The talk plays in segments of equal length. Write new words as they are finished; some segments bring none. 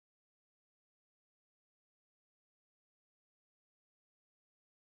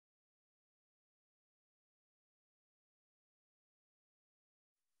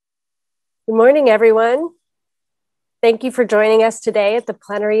Good morning, everyone. Thank you for joining us today at the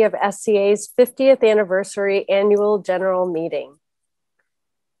plenary of SCA's 50th anniversary annual general meeting.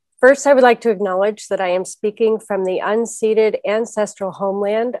 First, I would like to acknowledge that I am speaking from the unceded ancestral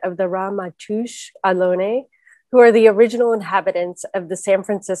homeland of the Ramaytush Ohlone, who are the original inhabitants of the San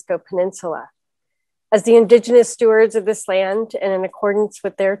Francisco Peninsula. As the indigenous stewards of this land and in accordance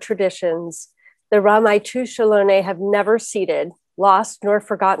with their traditions, the Ramaytush Ohlone have never ceded, lost, nor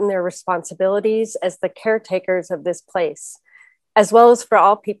forgotten their responsibilities as the caretakers of this place, as well as for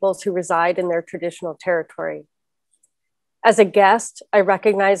all peoples who reside in their traditional territory. As a guest, I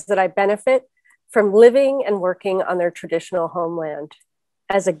recognize that I benefit from living and working on their traditional homeland.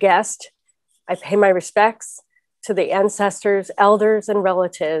 As a guest, I pay my respects to the ancestors, elders, and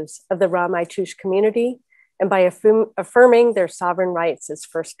relatives of the Ramaytush community, and by affirming their sovereign rights as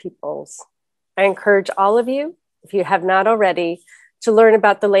First Peoples. I encourage all of you, if you have not already, to learn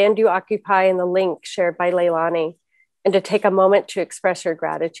about the land you occupy in the link shared by Leilani, and to take a moment to express your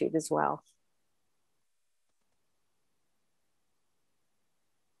gratitude as well.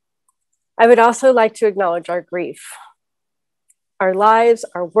 I would also like to acknowledge our grief. Our lives,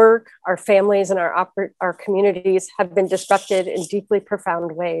 our work, our families, and our communities have been disrupted in deeply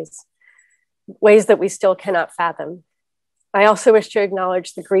profound ways that we still cannot fathom. I also wish to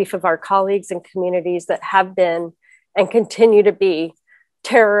acknowledge the grief of our colleagues and communities that have been and continue to be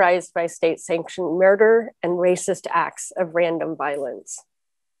terrorized by state-sanctioned murder and racist acts of random violence.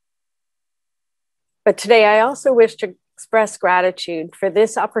 But today, I also wish to express gratitude for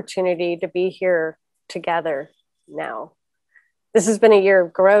this opportunity to be here together now. This has been a year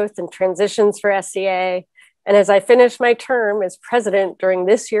of growth and transitions for SCA. And as I finish my term as president during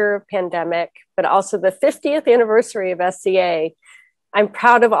this year of pandemic, but also the 50th anniversary of SCA, I'm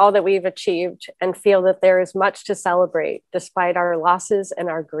proud of all that we've achieved and feel that there is much to celebrate despite our losses and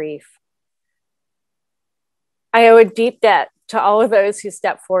our grief. I owe a deep debt to all of those who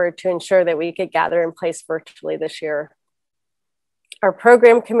stepped forward to ensure that we could gather in place virtually this year. Our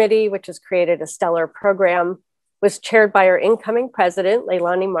program committee, which has created a stellar program, was chaired by our incoming president,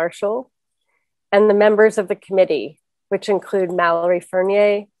 Leilani Marshall, and the members of the committee, which include Mallory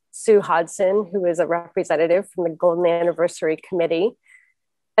Fernier, Sue Hodson, who is a representative from the Golden Anniversary Committee,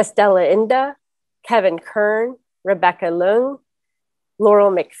 Estella Inda, Kevin Kern, Rebecca Lung,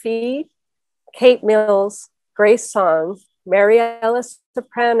 Laurel McPhee, Kate Mills, Grace Song, Mariella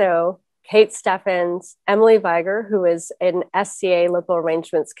Soprano, Kate Steffens, Emily Viger, who is an SCA Local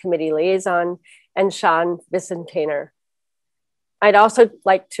Arrangements Committee liaison, and Sean Vicentainer. I'd also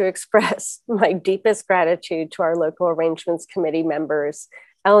like to express my deepest gratitude to our Local Arrangements Committee members,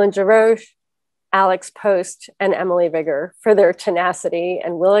 Ellen Jaroche, Alex Post, and Emily Vigor, for their tenacity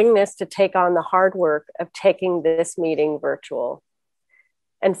and willingness to take on the hard work of taking this meeting virtual.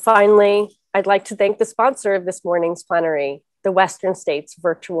 And finally, I'd like to thank the sponsor of this morning's plenary, the Western States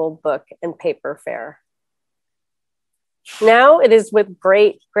Virtual Book and Paper Fair. Now it is with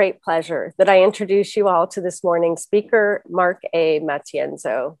great pleasure that I introduce you all to this morning's speaker, Mark A.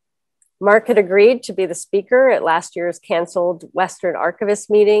 Matienzo. Mark had agreed to be the speaker at last year's canceled Western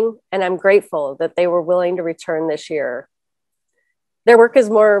Archivists meeting, and I'm grateful that they were willing to return this year. Their work is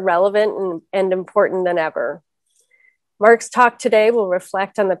more relevant and important than ever. Mark's talk today will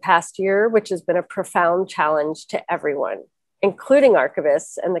reflect on the past year, which has been a profound challenge to everyone, including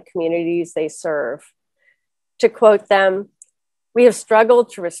archivists and the communities they serve. To quote them, "We have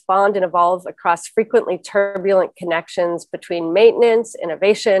struggled to respond and evolve across frequently turbulent connections between maintenance,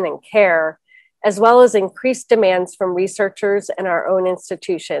 innovation, and care, as well as increased demands from researchers and our own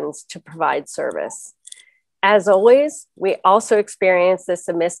institutions to provide service. As always, we also experience this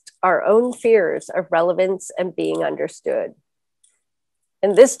amidst our own fears of relevance and being understood."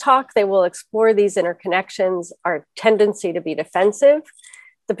 In this talk, they will explore these interconnections, our tendency to be defensive,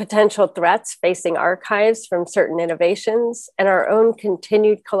 the potential threats facing archives from certain innovations, and our own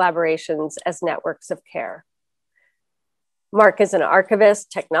continued collaborations as networks of care. Mark is an archivist,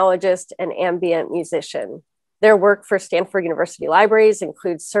 technologist, and ambient musician. Their work for Stanford University Libraries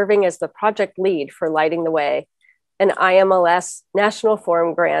includes serving as the project lead for Lighting the Way, an IMLS National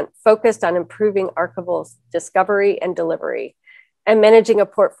Forum grant focused on improving archival discovery and delivery, and managing a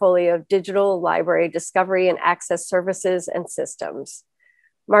portfolio of digital library discovery and access services and systems.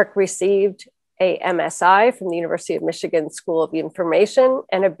 Mark received a MSI from the University of Michigan School of Information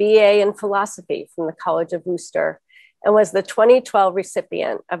and a BA in philosophy from the College of Worcester, and was the 2012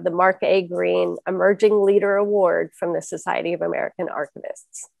 recipient of the Mark A. Green Emerging Leader Award from the Society of American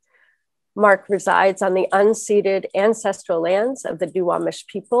Archivists. Mark resides on the unceded ancestral lands of the Duwamish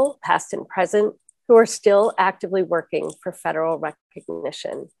people, past and present, who are still actively working for federal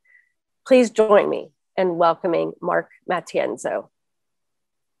recognition. Please join me in welcoming Mark Matienzo.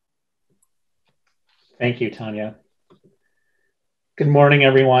 Thank you, Tanya. Good morning,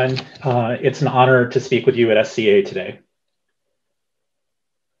 everyone. It's an honor to speak with you at SCA today.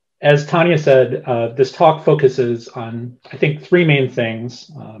 As Tanya said, this talk focuses on, I think, three main things: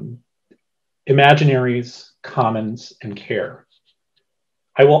 imaginaries, commons, and care.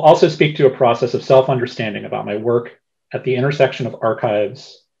 I will also speak to a process of self-understanding about my work at the intersection of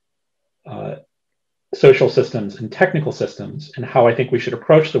archives, social systems, and technical systems, and how I think we should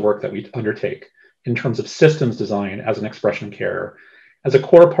approach the work that we undertake in terms of systems design as an expression of care, as a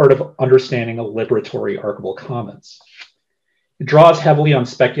core part of understanding a liberatory archival commons. It draws heavily on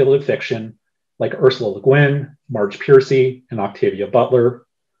speculative fiction like Ursula Le Guin, Marge Piercy, and Octavia Butler,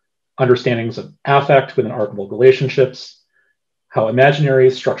 understandings of affect within archival relationships, how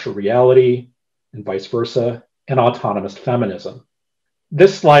imaginaries structure reality, and vice versa, and autonomous feminism.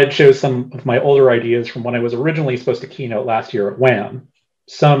 This slide shows some of my older ideas from when I was originally supposed to keynote last year at WAM.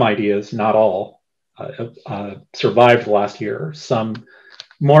 Some ideas, not all, survived last year. Some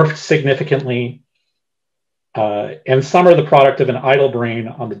morphed significantly, and some are the product of an idle brain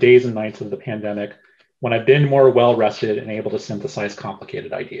on the days and nights of the pandemic when I've been more well-rested and able to synthesize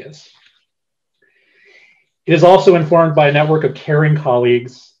complicated ideas. It is also informed by a network of caring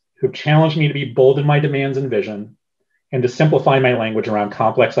colleagues who've challenged me to be bold in my demands and vision, and to simplify my language around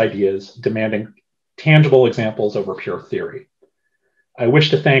complex ideas, demanding tangible examples over pure theory. I wish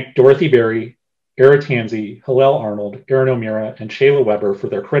to thank Dorothy Berry, Era Tanzi, Hillel Arnold, Erin O'Meara, and Shayla Weber for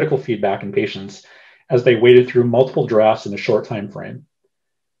their critical feedback and patience as they waded through multiple drafts in a short time frame.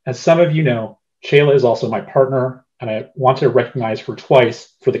 As some of you know, Shayla is also my partner, and I want to recognize her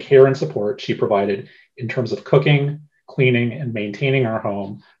twice for the care and support she provided in terms of cooking, cleaning, and maintaining our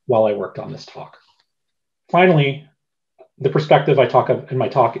home while I worked on this talk. Finally, the perspective I talk of in my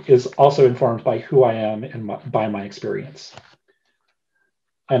talk is also informed by who I am and by my experience.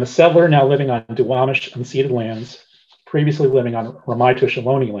 I'm a settler now living on Duwamish unceded lands, previously living on Ramaytush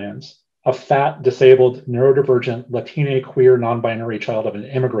Ohlone lands, a fat, disabled, neurodivergent, Latina, queer, non-binary child of an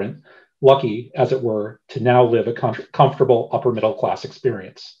immigrant, lucky, as it were, to now live a comfortable upper middle class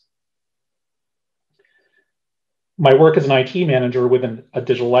experience. My work as an IT manager within a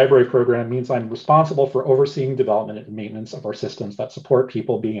digital library program means I'm responsible for overseeing development and maintenance of our systems that support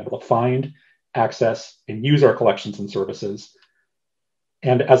people being able to find, access, and use our collections and services.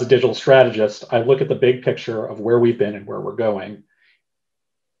 And as a digital strategist, I look at the big picture of where we've been and where we're going.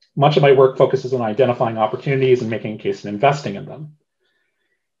 Much of my work focuses on identifying opportunities and making a case and investing in them.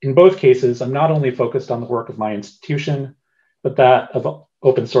 In both cases, I'm not only focused on the work of my institution, but that of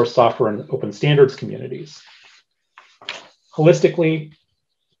open source software and open standards communities. Holistically,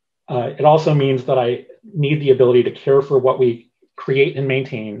 it also means that I need the ability to care for what we create and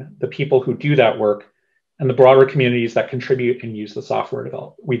maintain, the people who do that work, and the broader communities that contribute and use the software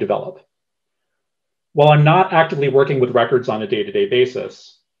we develop. While I'm not actively working with records on a day-to-day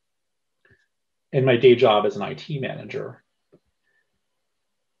basis in my day job as an IT manager,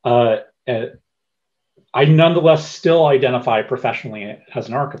 I nonetheless still identify professionally as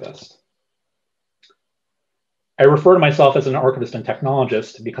an archivist. I refer to myself as an archivist and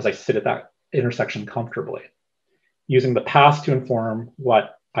technologist because I sit at that intersection comfortably, using the past to inform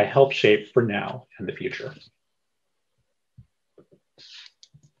what I help shape for now and the future.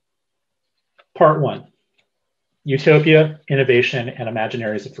 Part 1, Utopia, Innovation, and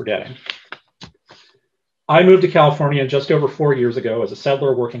Imaginaries of Forgetting. I moved to California just over 4 years ago as a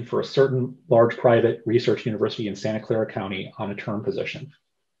settler working for a certain large private research university in Santa Clara County on a term position.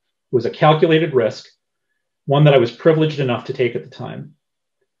 It was a calculated risk, one that I was privileged enough to take at the time.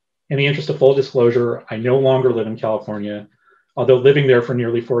 In the interest of full disclosure, I no longer live in California, although living there for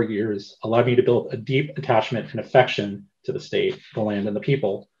nearly 4 years allowed me to build a deep attachment and affection to the state, the land, and the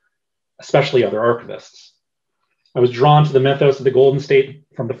people, especially other archivists. I was drawn to the mythos of the Golden State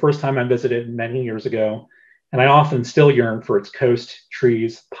from the first time I visited many years ago, and I often still yearn for its coast,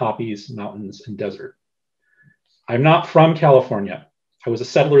 trees, poppies, mountains, and desert. I'm not from California. I was a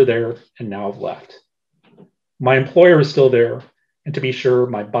settler there and now have left. My employer is still there, and to be sure,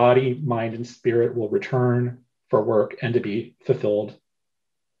 my body, mind, and spirit will return for work and to be fulfilled.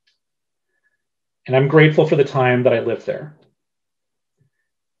 And I'm grateful for the time that I lived there.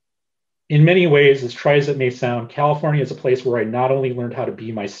 In many ways, as trite as it may sound, California is a place where I not only learned how to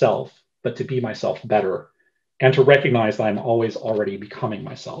be myself, but to be myself better, and to recognize that I'm always already becoming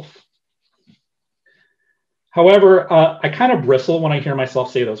myself. However, I kind of bristle when I hear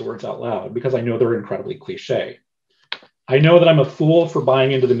myself say those words out loud because I know they're incredibly cliche. I know that I'm a fool for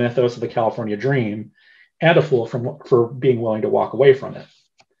buying into the mythos of the California dream and a fool for being willing to walk away from it.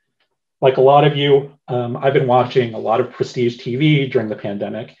 Like a lot of you, I've been watching a lot of prestige TV during the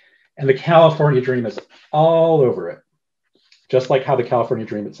pandemic, and the California dream is all over it. Just like how the California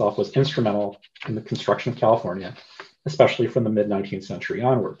dream itself was instrumental in the construction of California, especially from the mid-19th century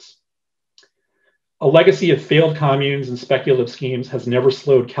onwards. A legacy of failed communes and speculative schemes has never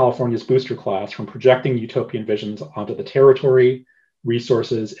slowed California's booster class from projecting utopian visions onto the territory,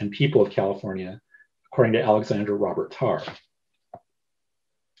 resources, and people of California, according to Alexander Robert Tarr.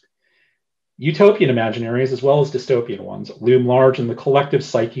 Utopian imaginaries, as well as dystopian ones, loom large in the collective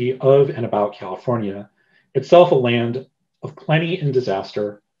psyche of and about California, itself a land of plenty and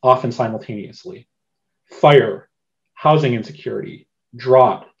disaster, often simultaneously. Fire, housing insecurity,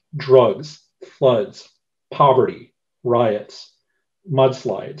 drought, drugs, floods, poverty, riots,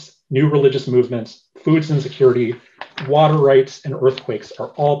 mudslides, new religious movements, food insecurity, water rights, and earthquakes are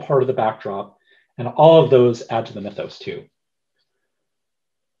all part of the backdrop, and all of those add to the mythos too.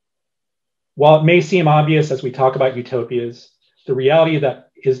 While it may seem obvious as we talk about utopias, the reality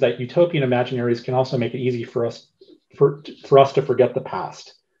is that utopian imaginaries can also make it easy for us to forget the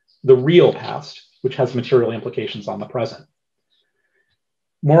past, the real past, which has material implications on the present.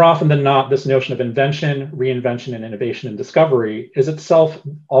 More often than not, this notion of invention, reinvention, and innovation and discovery is itself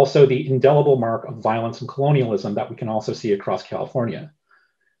also the indelible mark of violence and colonialism that we can also see across California,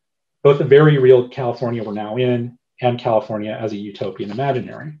 both the very real California we're now in and California as a utopian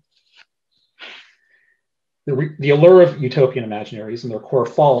imaginary. The allure of utopian imaginaries and their core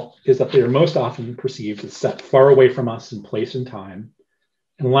fault is that they are most often perceived as set far away from us in place and time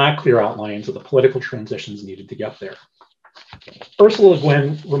and lack clear outlines of the political transitions needed to get there. Ursula Le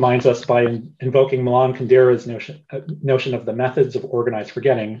Guin reminds us by invoking Milan Kundera's notion of the methods of organized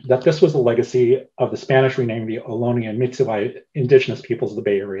forgetting that this was a legacy of the Spanish renaming the Ohlone and Mitzvah indigenous peoples of the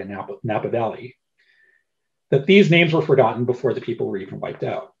Bay Area and Napa Valley, that these names were forgotten before the people were even wiped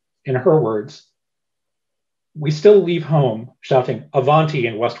out. In her words, "We still leave home shouting Avanti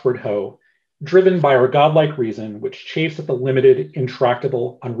and westward ho, driven by our godlike reason, which chafes at the limited,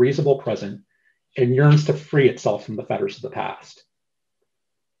 intractable, unreasonable present, and yearns to free itself from the fetters of the past."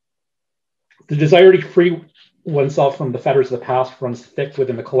 The desire to free oneself from the fetters of the past runs thick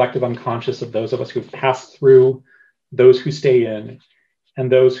within the collective unconscious of those of us who've passed through, those who stay in,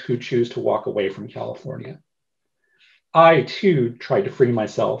 and those who choose to walk away from California. I, too, tried to free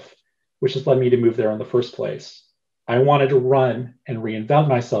myself, which has led me to move there in the first place. I wanted to run and reinvent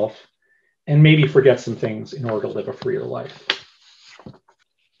myself and maybe forget some things in order to live a freer life.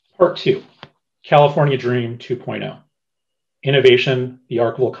 Part 2, California Dream 2.0, Innovation, the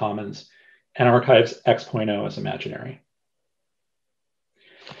Archival Commons, and Archives X.0 as imaginary.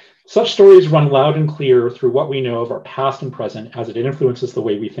 Such stories run loud and clear through what we know of our past and present as it influences the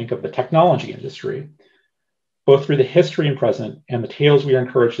way we think of the technology industry, both through the history and present and the tales we are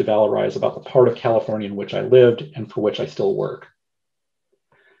encouraged to valorize about the part of California in which I lived and for which I still work.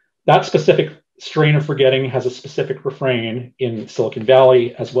 That specific strain of forgetting has a specific refrain in Silicon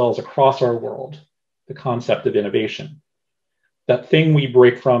Valley as well as across our world, the concept of innovation. That thing we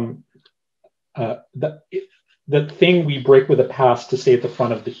break from, that thing we break with the past to stay at the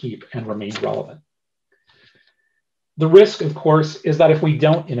front of the heap and remain relevant. The risk, of course, is that if we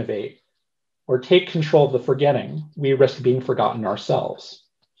don't innovate or take control of the forgetting, we risk being forgotten ourselves.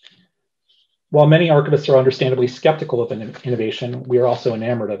 While many archivists are understandably skeptical of innovation, we are also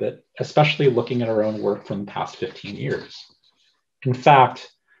enamored of it, especially looking at our own work from the past 15 years. In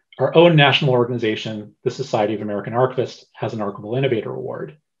fact, our own national organization, the Society of American Archivists, has an Archival Innovator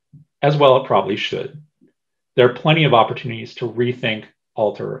Award. As well, it probably should. There are plenty of opportunities to rethink,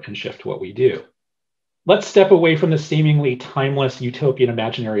 alter, and shift what we do. Let's step away from the seemingly timeless utopian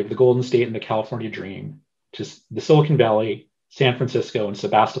imaginary of the Golden State and the California Dream to the Silicon Valley, San Francisco, and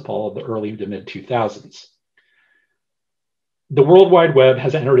Sebastopol of the early to mid-2000s. The World Wide Web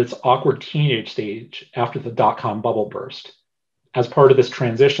has entered its awkward teenage stage after the dot-com bubble burst. As part of this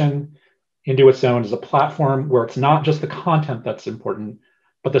transition into its own as a platform where it's not just the content that's important,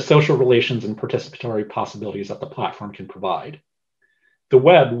 but the social relations and participatory possibilities that the platform can provide. The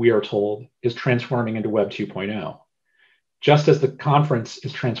web, we are told, is transforming into Web 2.0, just as the conference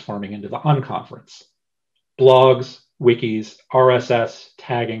is transforming into the unconference. Blogs, wikis, RSS,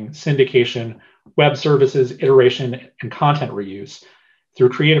 tagging, syndication, web services, iteration, and content reuse through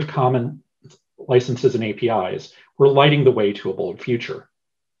Creative Commons licenses and APIs were lighting the way to a bold future.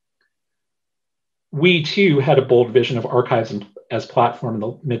 We too had a bold vision of archives as platform in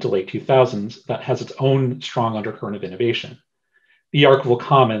the mid to late 2000s that has its own strong undercurrent of innovation. The Archival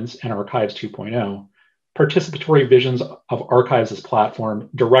Commons and Archives 2.0, participatory visions of archives as platform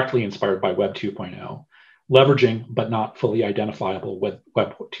directly inspired by Web 2.0, leveraging but not fully identifiable with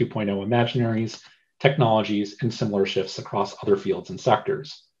Web 2.0 imaginaries, technologies, and similar shifts across other fields and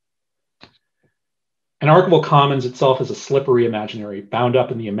sectors. An archival commons itself is a slippery imaginary bound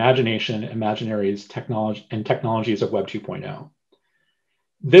up in the imagination, imaginaries, and technologies of Web 2.0.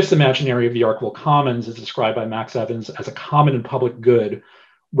 This imaginary of the archival commons is described by Max Evans as a common and public good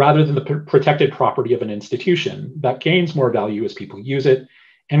rather than the protected property of an institution that gains more value as people use it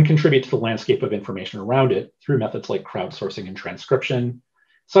and contribute to the landscape of information around it through methods like crowdsourcing and transcription,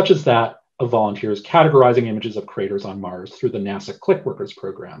 such as that of volunteers categorizing images of craters on Mars through the NASA Clickworkers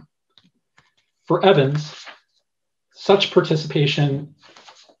program. For Evans, such participation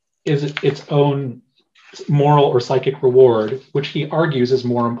is its own moral or psychic reward, which he argues is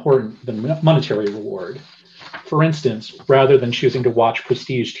more important than monetary reward. For instance, rather than choosing to watch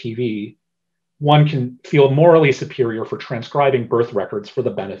prestige TV, one can feel morally superior for transcribing birth records for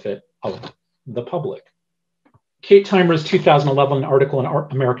the benefit of the public. Kate Timer's 2011 article in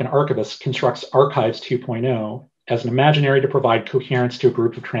American Archivists constructs Archives 2.0 as an imaginary to provide coherence to a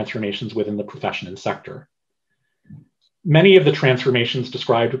group of transformations within the profession and sector. Many of the transformations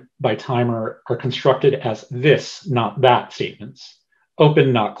described by Timer are constructed as this, not that statements: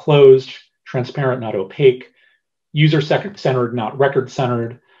 open, not closed; transparent, not opaque; user-centered, not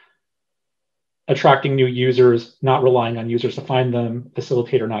record-centered; attracting new users, not relying on users to find them;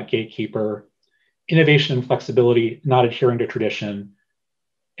 facilitator, not gatekeeper; innovation and flexibility, not adhering to tradition;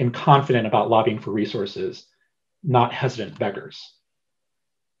 and confident about lobbying for resources, not hesitant beggars.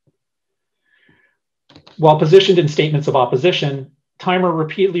 While positioned in statements of opposition, Timer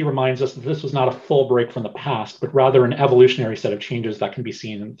repeatedly reminds us that this was not a full break from the past, but rather an evolutionary set of changes that can be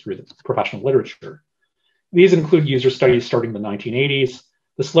seen through the professional literature. These include user studies starting in the 1980s,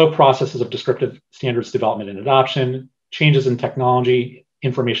 the slow processes of descriptive standards development and adoption, changes in technology,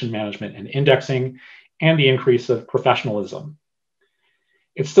 information management and indexing, and the increase of professionalism.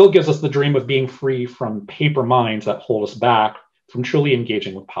 It still gives us the dream of being free from paper minds that hold us back from truly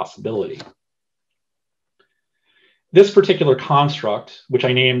engaging with possibility. This particular construct, which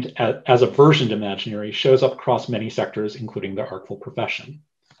I named as a versioned imaginary, shows up across many sectors, including the archival profession.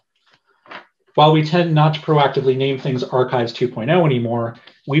 While we tend not to proactively name things Archives 2.0 anymore,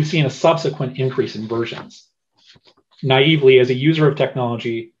 we've seen a subsequent increase in versions. Naively, as a user of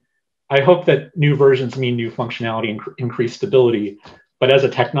technology, I hope that new versions mean new functionality and increased stability, but as a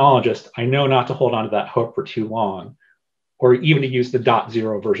technologist, I know not to hold on to that hope for too long, or even to use the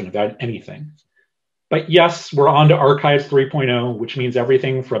 .0 version of anything. But yes, we're on to Archives 3.0, which means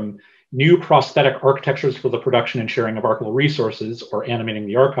everything from new prosthetic architectures for the production and sharing of archival resources, or animating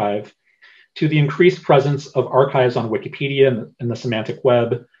the archive, to the increased presence of archives on Wikipedia and the semantic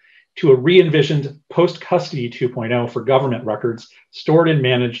web, to a re-envisioned post-custody 2.0 for government records stored and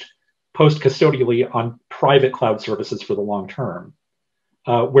managed post-custodially on private cloud services for the long term,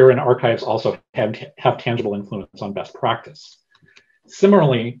 wherein archives also have tangible influence on best practice.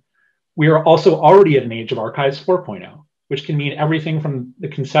 Similarly, we are also already at an age of Archives 4.0, which can mean everything from the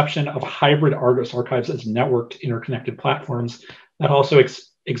conception of hybrid artist archives as networked, interconnected platforms that also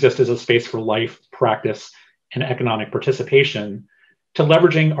exist as a space for life, practice, and economic participation, to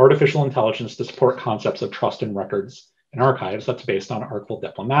leveraging artificial intelligence to support concepts of trust in records and archives that's based on archival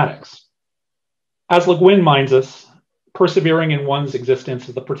diplomatics. As Le Guin minds us, persevering in one's existence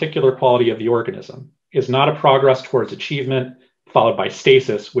is the particular quality of the organism, is not a progress towards achievement, followed by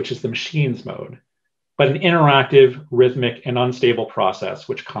stasis, which is the machine's mode, but an interactive, rhythmic, and unstable process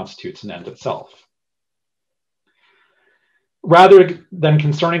which constitutes an end itself. Rather than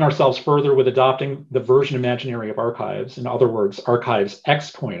concerning ourselves further with adopting the version imaginary of archives, in other words, Archives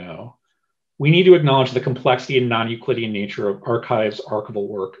X.0, we need to acknowledge the complexity and non-Euclidean nature of archives, archival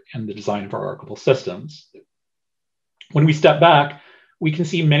work, and the design of our archival systems. When we step back, we can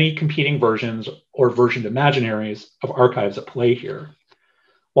see many competing versions or versioned imaginaries of archives at play here.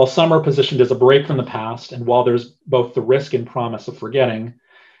 While some are positioned as a break from the past, and while there's both the risk and promise of forgetting,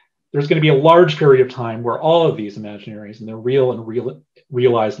 there's going to be a large period of time where all of these imaginaries and their real and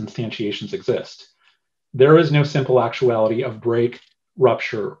realized instantiations exist. There is no simple actuality of break,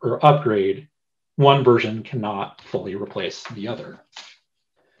 rupture, or upgrade. One version cannot fully replace the other.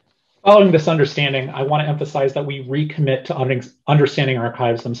 Following this understanding, I want to emphasize that we recommit to understanding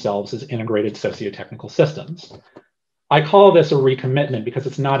archives themselves as integrated socio-technical systems. I call this a recommitment because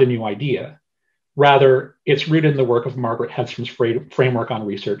it's not a new idea. Rather, it's rooted in the work of Margaret Hedstrom's framework on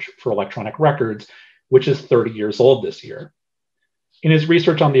research for electronic records, which is 30 years old this year. In his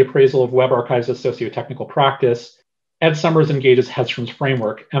research on the appraisal of web archives as socio-technical practice, Ed Summers engages Hedstrom's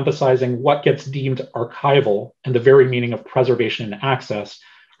framework, emphasizing what gets deemed archival and the very meaning of preservation and access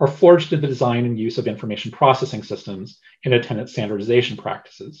are forged in the design and use of information processing systems and attendant standardization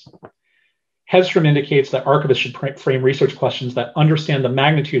practices. Hedstrom indicates that archivists should frame research questions that understand the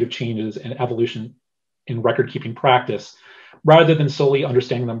magnitude of changes and evolution in record-keeping practice, rather than solely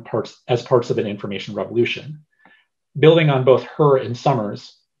understanding them as parts of an information revolution. Building on both her and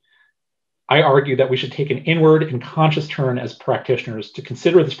Summers, I argue that we should take an inward and conscious turn as practitioners to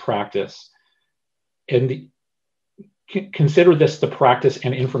consider this practice and consider this the practice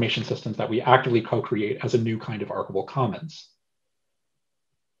and information systems that we actively co-create as a new kind of archival commons.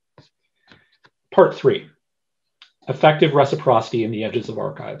 Part 3, effective reciprocity in the edges of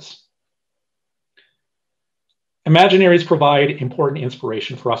archives. Imaginaries provide important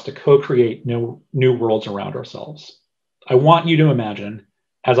inspiration for us to co-create new worlds around ourselves. I want you to imagine,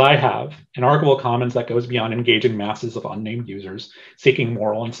 as I have, an archival commons that goes beyond engaging masses of unnamed users seeking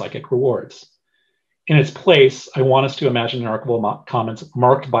moral and psychic rewards. In its place, I want us to imagine an archival commons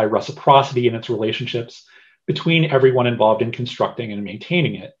marked by reciprocity in its relationships between everyone involved in constructing and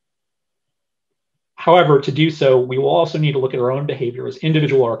maintaining it. However, to do so, we will also need to look at our own behavior as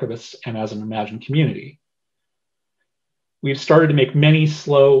individual archivists and as an imagined community. We've started to make many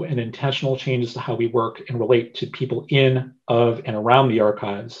slow and intentional changes to how we work and relate to people in, of, and around the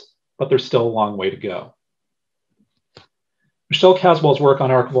archives, but there's still a long way to go. Michelle Caswell's work on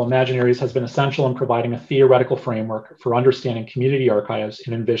archival imaginaries has been essential in providing a theoretical framework for understanding community archives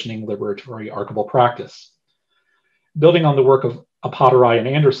and envisioning liberatory archival practice. Building on the work of Apatorai and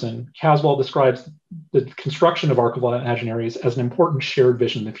Anderson, Caswell describes the construction of archival imaginaries as an important shared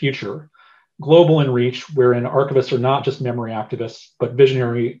vision of the future, global in reach, wherein archivists are not just memory activists, but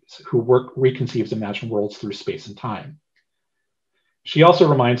visionaries who reconceives imagined worlds through space and time. She also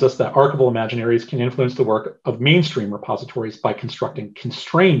reminds us that archival imaginaries can influence the work of mainstream repositories by constructing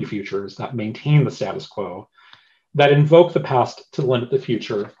constrained futures that maintain the status quo, that invoke the past to limit the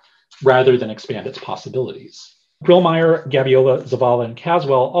future rather than expand its possibilities. Brillmeyer, Gabiola, Zavala, and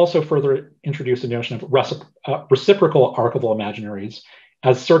Caswell also further introduce the notion of reciprocal archival imaginaries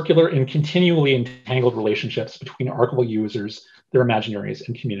as circular and continually entangled relationships between archival users, their imaginaries,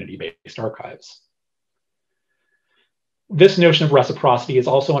 and community-based archives. This notion of reciprocity is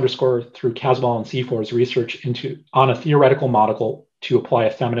also underscored through Caswell and Seafor's research on a theoretical model to apply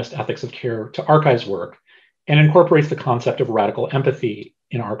a feminist ethics of care to archives work, and incorporates the concept of radical empathy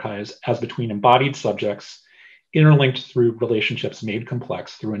in archives as between embodied subjects interlinked through relationships made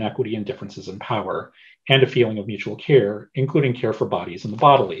complex through inequity and differences in power, and a feeling of mutual care, including care for bodies and the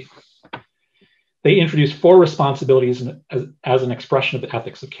bodily. They introduce 4 responsibilities as an expression of the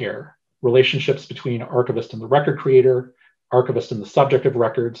ethics of care: relationships between archivist and the record creator, archivist and the subject of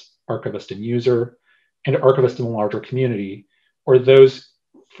records, archivist and user, and archivist in the larger community, or those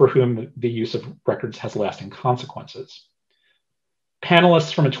for whom the use of records has lasting consequences.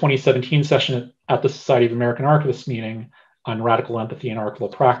 Panelists from a 2017 session at the Society of American Archivists meeting on radical empathy and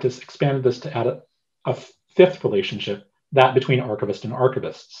archival practice expanded this to add a 5th relationship, that between archivist and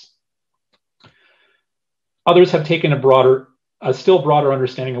archivists. Others have taken a still broader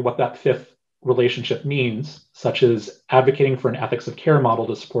understanding of what that 5th relationship means, such as advocating for an ethics of care model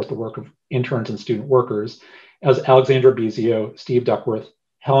to support the work of interns and student workers, as Alexandra Bizio, Steve Duckworth,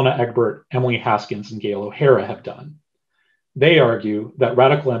 Helena Egbert, Emily Haskins, and Gail O'Hara have done. They argue that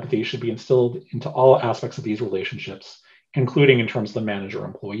radical empathy should be instilled into all aspects of these relationships, including in terms of the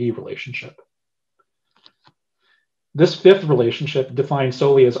manager-employee relationship. This 5th relationship, defined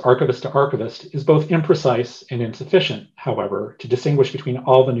solely as archivist to archivist, is both imprecise and insufficient, however, to distinguish between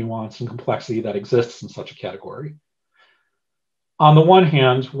all the nuance and complexity that exists in such a category. On the one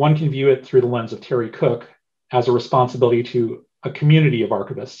hand, one can view it through the lens of Terry Cook as a responsibility to a community of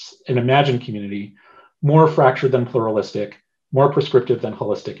archivists, an imagined community, more fractured than pluralistic, more prescriptive than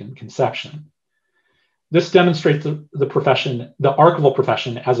holistic in conception. This demonstrates the archival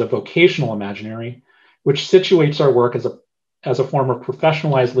profession as a vocational imaginary, which situates our work as a form of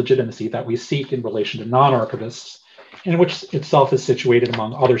professionalized legitimacy that we seek in relation to non-archivists, and which itself is situated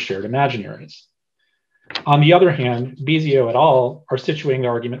among other shared imaginaries. On the other hand, Bizio et al. Are situating the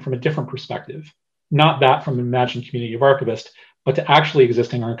argument from a different perspective, not that from an imagined community of archivists, but to actually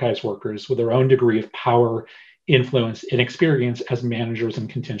existing archives workers with their own degree of power, influence, and experience as managers and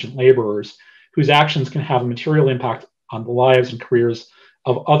contingent laborers, whose actions can have a material impact on the lives and careers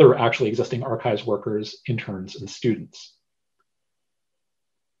of other actually existing archives workers, interns, and students.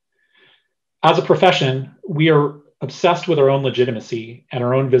 As a profession, we are obsessed with our own legitimacy and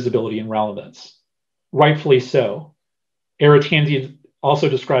our own visibility and relevance. Rightfully so. Aratanzi also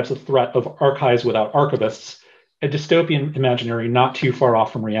describes the threat of archives without archivists, a dystopian imaginary not too far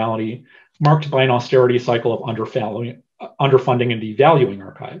off from reality, marked by an austerity cycle of underfunding and devaluing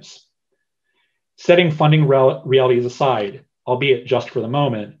archives. Setting funding realities aside, albeit just for the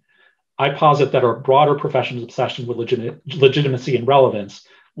moment, I posit that our broader profession's obsession with legitimacy and relevance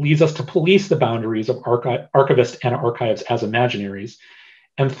leads us to police the boundaries of archivists and archives as imaginaries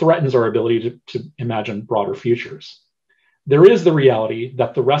and threatens our ability to imagine broader futures. There is the reality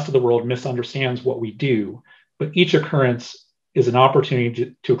that the rest of the world misunderstands what we do, but each occurrence is an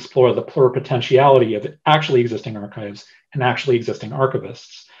opportunity to explore the pluripotentiality of actually existing archives and actually existing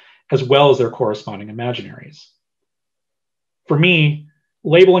archivists, as well as their corresponding imaginaries. For me,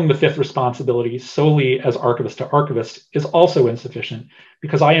 labeling the fifth responsibility solely as archivist to archivist is also insufficient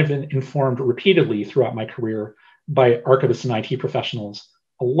because I have been informed repeatedly throughout my career by archivists and IT professionals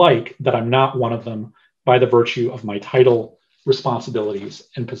alike that I'm not one of them by the virtue of my title, responsibilities,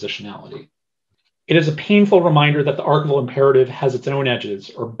 and positionality. It is a painful reminder that the archival imperative has its own edges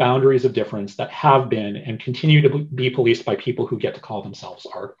or boundaries of difference that have been and continue to be policed by people who get to call themselves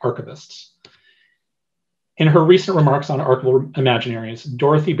archivists. In her recent remarks on archival imaginaries,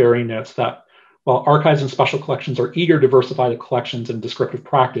 Dorothy Berry notes that while archives and special collections are eager to diversify the collections and descriptive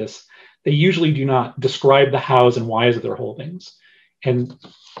practice, they usually do not describe the hows and whys of their holdings and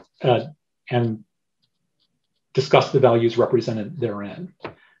discuss the values represented therein.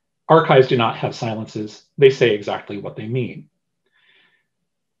 Archives do not have silences. They say exactly what they mean.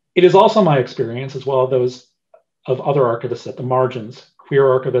 It is also my experience, as well as those of other archivists at the margins, queer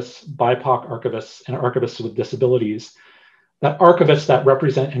archivists, BIPOC archivists, and archivists with disabilities, that archivists that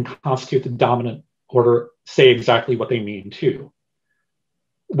represent and constitute the dominant order say exactly what they mean too.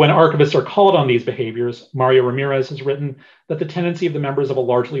 When archivists are called on these behaviors, Maria Ramirez has written that the tendency of the members of a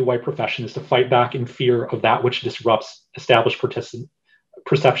largely white profession is to fight back in fear of that which disrupts established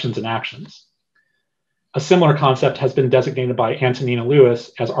perceptions and actions. A similar concept has been designated by Antonina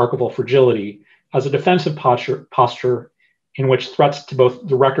Lewis as archival fragility, as a defensive posture in which threats to both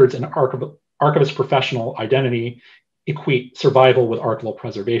the records and archivist professional identity equate survival with archival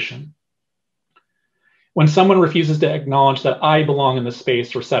preservation. When someone refuses to acknowledge that I belong in this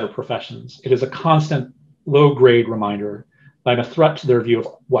space or set of professions, it is a constant low-grade reminder that I'm a threat to their view of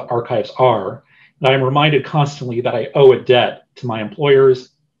what archives are, and I am reminded constantly that I owe a debt to my employers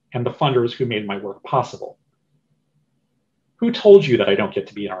and the funders who made my work possible. Who told you that I don't get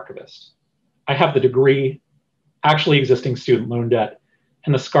to be an archivist? I have the degree, actually existing student loan debt,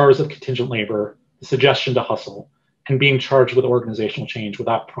 and the scars of contingent labor, the suggestion to hustle, and being charged with organizational change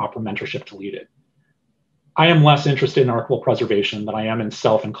without proper mentorship to lead it. I am less interested in archival preservation than I am in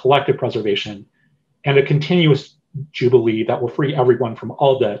self and collective preservation, and a continuous jubilee that will free everyone from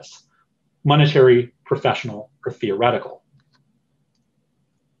all debts, monetary, professional, or theoretical.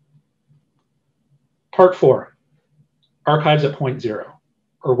 Part 4, archives at point zero,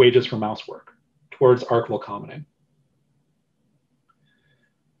 or wages for mouse work, towards archival commenting.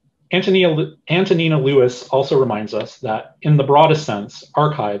 Antonina Lewis also reminds us that in the broadest sense,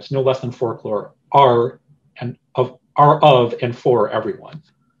 archives, no less than folklore, are of and for everyone.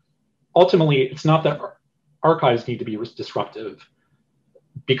 Ultimately, it's not that archives need to be disruptive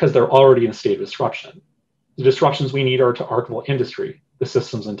because they're already in a state of disruption. The disruptions we need are to archival industry, the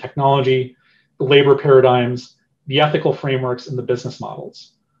systems and technology, the labor paradigms, the ethical frameworks, and the business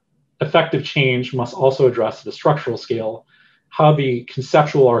models. Effective change must also address the structural scale, how the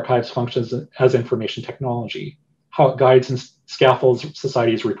conceptual archives functions as information technology, how it guides and scaffolds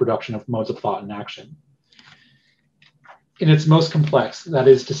society's reproduction of modes of thought and action. In its most complex, that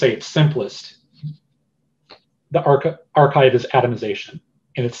is to say its simplest, the archive is atomization.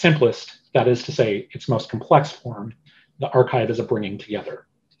 In its simplest, that is to say its most complex form, the archive is a bringing together.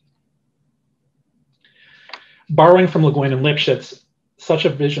 Borrowing from Le Guin and Lipschitz, such a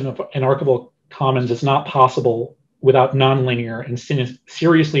vision of an archival commons is not possible without nonlinear and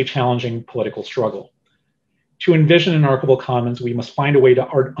seriously challenging political struggle. To envision an archival commons, we must find a way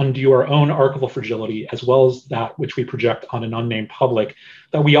to undo our own archival fragility as well as that which we project on an unnamed public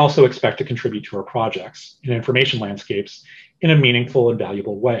that we also expect to contribute to our projects and information landscapes in a meaningful and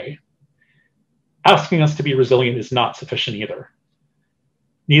valuable way. Asking us to be resilient is not sufficient either.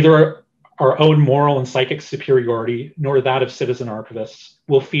 Neither our own moral and psychic superiority nor that of citizen archivists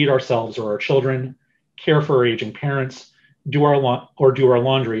will feed ourselves or our children, care for our aging parents, do our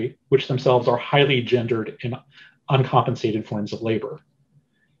laundry, which themselves are highly gendered and uncompensated forms of labor.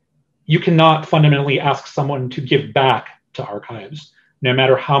 You cannot fundamentally ask someone to give back to archives, no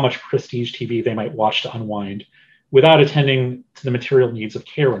matter how much prestige TV they might watch to unwind, without attending to the material needs of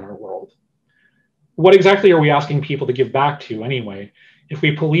care in our world. What exactly are we asking people to give back to anyway, if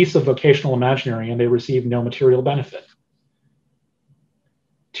we police a vocational imaginary and they receive no material benefit?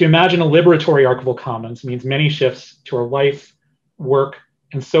 To imagine a liberatory archival commons means many shifts to our life, work,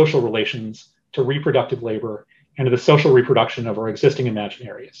 and social relations, to reproductive labor, and to the social reproduction of our existing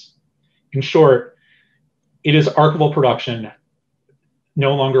imaginaries. In short, it is archival production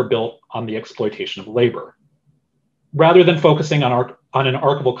no longer built on the exploitation of labor. Rather than focusing on an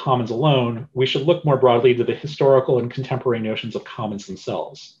archival commons alone, we should look more broadly to the historical and contemporary notions of commons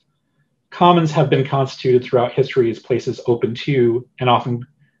themselves. Commons have been constituted throughout history as places open to and often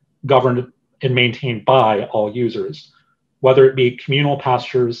governed and maintained by all users, whether it be communal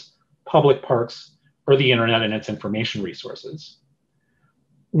pastures, public parks, or the internet and its information resources.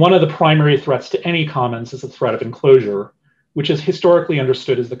 One of the primary threats to any commons is the threat of enclosure, which is historically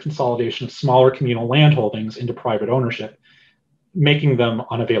understood as the consolidation of smaller communal landholdings into private ownership, making them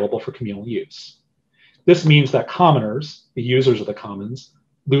unavailable for communal use. This means that commoners, the users of the commons,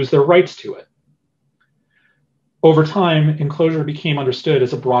 lose their rights to it. Over time, enclosure became understood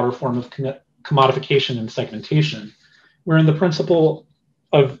as a broader form of commodification and segmentation, wherein the principle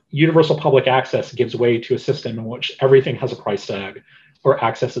of universal public access gives way to a system in which everything has a price tag or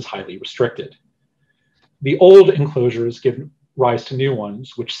access is highly restricted. The old enclosures give rise to new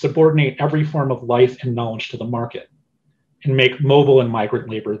ones, which subordinate every form of life and knowledge to the market and make mobile and migrant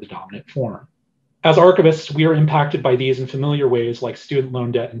labor the dominant form. As archivists, we are impacted by these in familiar ways like student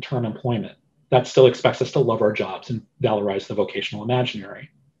loan debt and term employment that still expects us to love our jobs and valorize the vocational imaginary.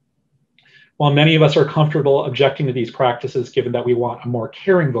 While many of us are comfortable objecting to these practices, given that we want a more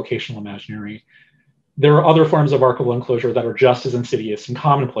caring vocational imaginary, there are other forms of archival enclosure that are just as insidious and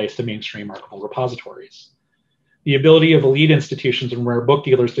commonplace to mainstream archival repositories. The ability of elite institutions and rare book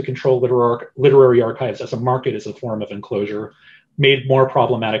dealers to control literary archives as a market is a form of enclosure, made more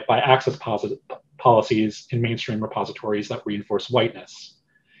problematic by access policies in mainstream repositories that reinforce whiteness.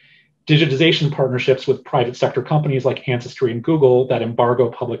 Digitization partnerships with private sector companies like Ancestry and Google that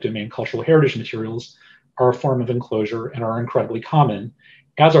embargo public domain cultural heritage materials are a form of enclosure and are incredibly common,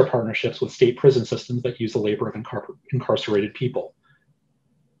 as are partnerships with state prison systems that use the labor of incarcerated people.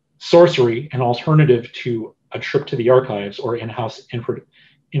 Sorcery, an alternative to a trip to the archives or in-house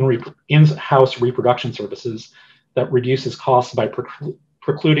reproduction services that reduces costs by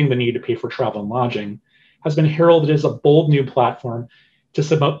precluding the need to pay for travel and lodging, has been heralded as a bold new platform to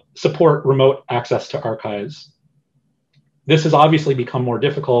support remote access to archives. This has obviously become more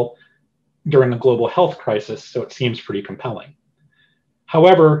difficult during the global health crisis, so it seems pretty compelling.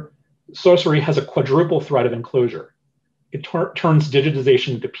 However, sorcery has a quadruple threat of enclosure. It turns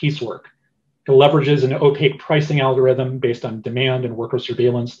digitization into piecework. It leverages an opaque pricing algorithm based on demand and worker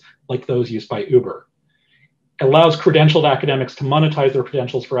surveillance like those used by Uber. It allows credentialed academics to monetize their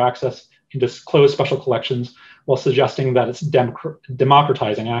credentials for access and disclose special collections while suggesting that it's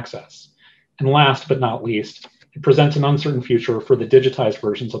democratizing access. And last but not least, it presents an uncertain future for the digitized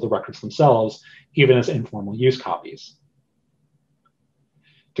versions of the records themselves, even as informal use copies.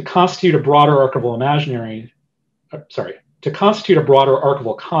 To constitute a broader archival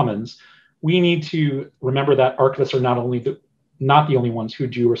commons, we need to remember that archivists are not the only ones who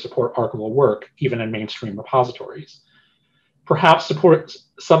do or support archival work, even in mainstream repositories. Perhaps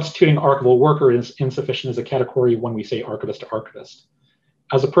substituting archival worker is insufficient as a category when we say archivist to archivist.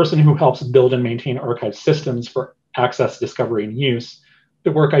 As a person who helps build and maintain archive systems for access, discovery, and use,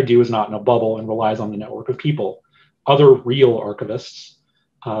 the work I do is not in a bubble and relies on the network of people. Other real archivists,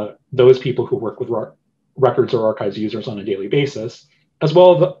 those people who work with records or archives users on a daily basis, as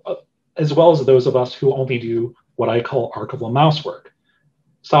well as those of us who only do what I call archival mouse work.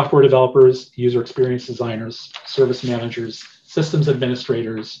 Software developers, user experience designers, service managers, systems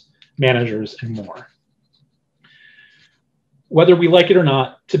administrators, managers, and more. Whether we like it or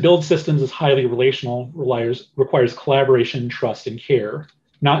not, to build systems is highly relational, requires collaboration, trust, and care,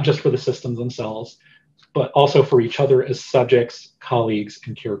 not just for the systems themselves, but also for each other as subjects, colleagues,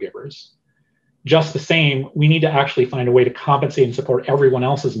 and caregivers. Just the same, we need to actually find a way to compensate and support everyone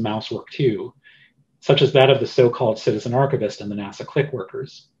else's mouse work too, such as that of the so-called citizen archivist and the NASA click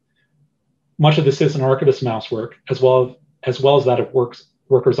workers. Much of the citizen archivist mouse work, as well as that of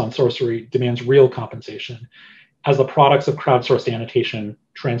workers on sorcery, demands real compensation, as the products of crowdsourced annotation,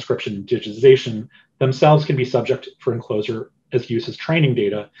 transcription, and digitization themselves can be subject for enclosure as use as training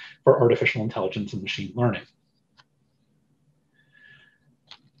data for artificial intelligence and machine learning.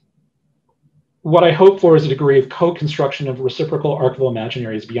 What I hope for is a degree of co-construction of reciprocal archival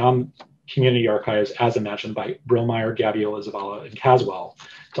imaginaries beyond community archives as imagined by Brillmeyer, Gabiola, Zavala, and Caswell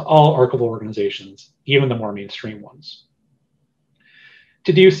to all archival organizations, even the more mainstream ones.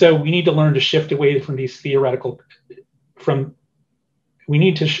 To do so, we need to learn to shift away from these we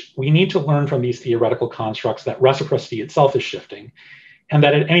need to learn from these theoretical constructs that reciprocity itself is shifting, and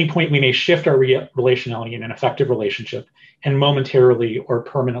that at any point we may shift our relationality in an effective relationship and momentarily or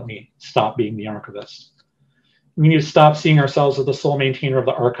permanently stop being the archivist. We need to stop seeing ourselves as the sole maintainer of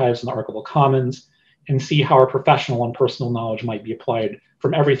the archives and the archival commons and see how our professional and personal knowledge might be applied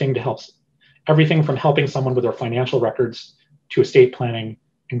from everything from helping someone with their financial records to estate planning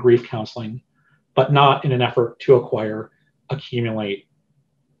and grief counseling, but not in an effort to acquire, accumulate,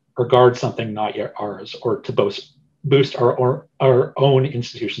 or guard something not yet ours, or to boost our own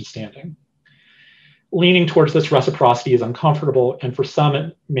institution standing. Leaning towards this reciprocity is uncomfortable, and for some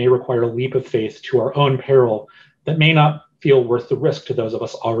it may require a leap of faith to our own peril that may not feel worth the risk to those of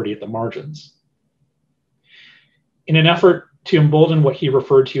us already at the margins. In an effort to embolden what he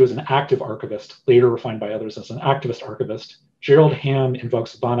referred to as an active archivist, later refined by others as an activist archivist, Gerald Ham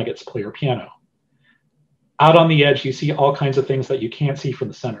invokes Vonnegut's player piano. Out on the edge, you see all kinds of things that you can't see from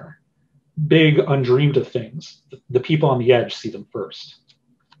the center. Big, undreamed of things. The people on the edge see them first.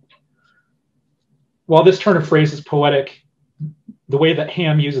 While this turn of phrase is poetic, the way that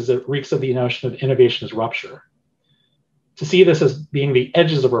Ham uses it reeks of the notion of innovation as rupture. To see this as being the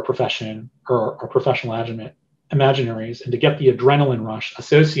edges of our profession or our professional imaginaries, and to get the adrenaline rush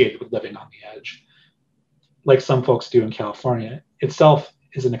associated with living on the edge, like some folks do in California, itself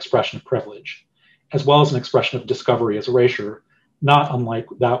is an expression of privilege, as well as an expression of discovery as erasure, not unlike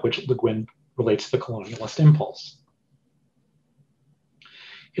that which Le Guin relates to the colonialist impulse.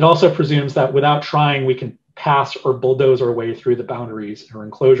 It also presumes that without trying, we can pass or bulldoze our way through the boundaries or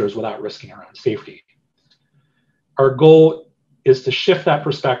enclosures without risking our own safety. Our goal is to shift that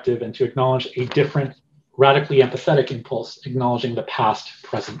perspective and to acknowledge a different, radically empathetic impulse, acknowledging the past,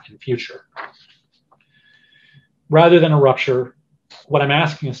 present, and future. Rather than a rupture, what I'm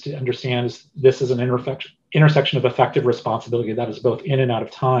asking us to understand is this is an intersection of effective responsibility that is both in and out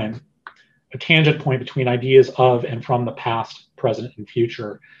of time, a tangent point between ideas of and from the past, present, and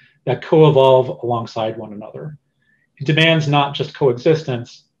future that co-evolve alongside one another. It demands not just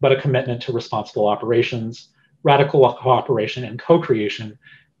coexistence, but a commitment to responsible operations, radical cooperation, and co-creation,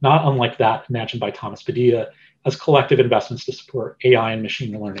 not unlike that imagined by Thomas Padilla as collective investments to support AI and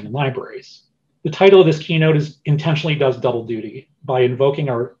machine learning in libraries. The title of this keynote intentionally does double duty by invoking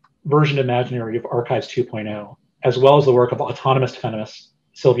our version imaginary of Archives 2.0, as well as the work of autonomous feminist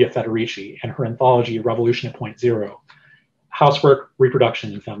Silvia Federici and her anthology Revolution at Point Zero, Housework,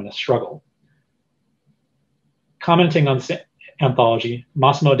 Reproduction, and Feminist Struggle. Commenting on this anthology,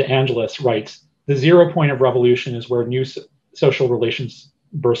 Massimo De Angelis writes, "The zero point of revolution is where new social relations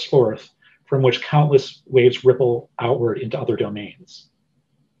burst forth, from which countless waves ripple outward into other domains."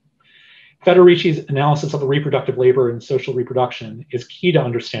 Federici's analysis of reproductive labor and social reproduction is key to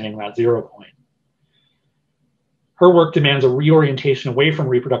understanding that zero point. Her work demands a reorientation away from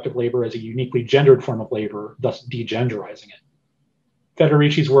reproductive labor as a uniquely gendered form of labor, thus degenderizing it.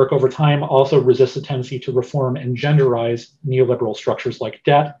 Federici's work over time also resists a tendency to reform and genderize neoliberal structures like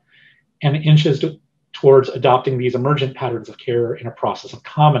debt, and inches towards adopting these emergent patterns of care in a process of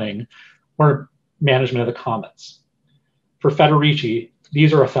commoning or management of the commons. For Federici,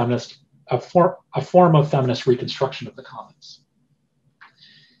 these are a form of feminist reconstruction of the commons.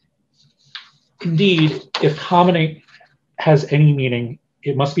 Indeed, if commoning has any meaning,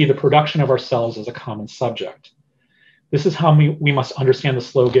 it must be the production of ourselves as a common subject. This is how we must understand the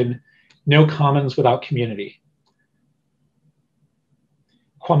slogan, "No commons without community."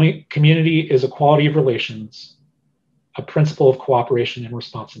 Community is a quality of relations, a principle of cooperation and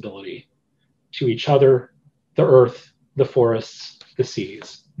responsibility to each other, the earth, the forests, the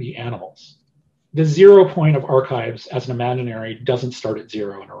seas, the animals. The zero point of archives as an imaginary doesn't start at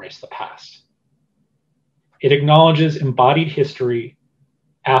zero and erase the past. It acknowledges embodied history,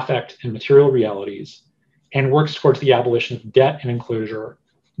 affect, and material realities, and works towards the abolition of debt and enclosure,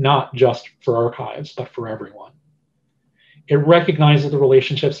 not just for archives, but for everyone. It recognizes the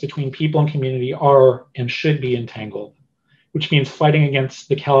relationships between people and community are and should be entangled, which means fighting against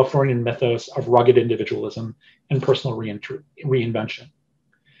the Californian mythos of rugged individualism and personal reinvention.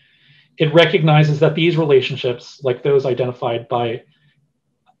 It recognizes that these relationships, like those identified by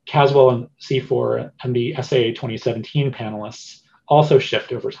Caswell and C4 and the SAA 2017 panelists, also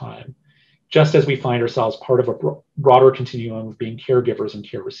shift over time, just as we find ourselves part of a broader continuum of being caregivers and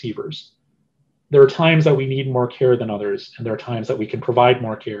care receivers. There are times that we need more care than others, and there are times that we can provide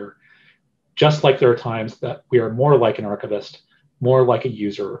more care, just like there are times that we are more like an archivist, more like a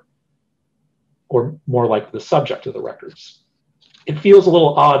user, or more like the subject of the records. It feels a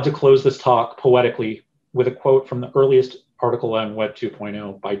little odd to close this talk poetically with a quote from the earliest article on Web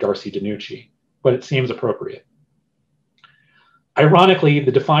 2.0 by Darcy DiNucci, but it seems appropriate. Ironically,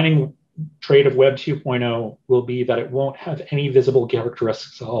 the defining trait of Web 2.0 will be that it won't have any visible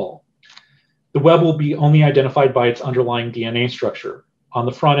characteristics at all. The web will be only identified by its underlying DNA structure. On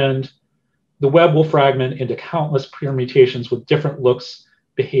the front end, the web will fragment into countless permutations with different looks,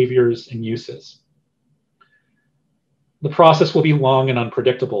 behaviors, and uses. The process will be long and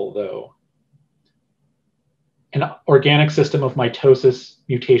unpredictable, though. An organic system of mitosis,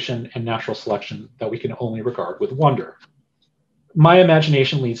 mutation, and natural selection that we can only regard with wonder. My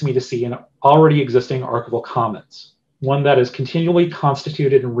imagination leads me to see an already existing archival commons, one that is continually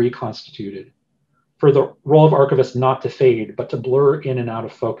constituted and reconstituted, for the role of archivists not to fade, but to blur in and out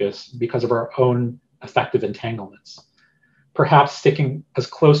of focus because of our own effective entanglements, perhaps sticking as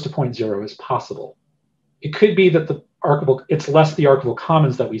close to point zero as possible. It could be that it's less the archival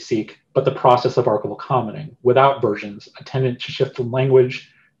commons that we seek, but the process of archival commoning without versions, attendant to shift from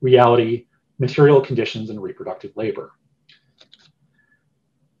language, reality, material conditions, and reproductive labor.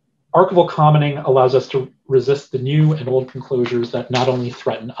 Archival commoning allows us to resist the new and old enclosures that not only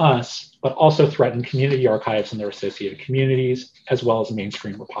threaten us, but also threaten community archives and their associated communities, as well as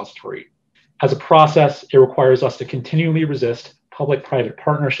mainstream repository. As a process, it requires us to continually resist public-private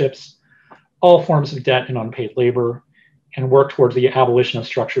partnerships, all forms of debt and unpaid labor, and work towards the abolition of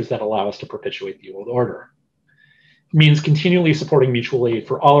structures that allow us to perpetuate the old order. It means continually supporting mutual aid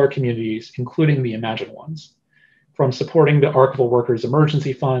for all our communities, including the imagined ones, from supporting the Archival Workers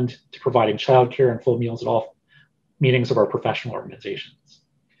Emergency Fund to providing childcare and full meals at all meetings of our professional organizations.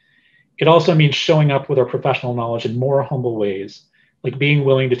 It also means showing up with our professional knowledge in more humble ways, like being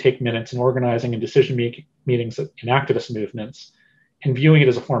willing to take minutes in organizing and decision-making meetings in activist movements, and viewing it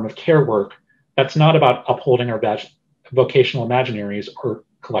as a form of care work that's not about upholding our vocational imaginaries or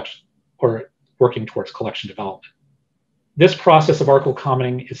working towards collection development. This process of archival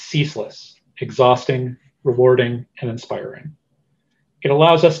commoning is ceaseless, exhausting, rewarding, and inspiring. It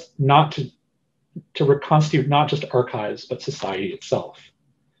allows us not to reconstitute not just archives, but society itself.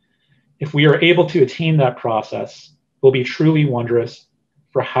 If we are able to attain that process, we'll be truly wondrous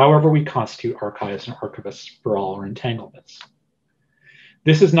for however we constitute archives and archivists for all our entanglements.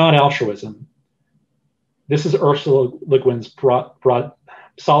 This is not altruism. This is Ursula Le Guin's broad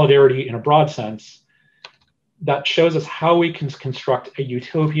solidarity in a broad sense that shows us how we can construct a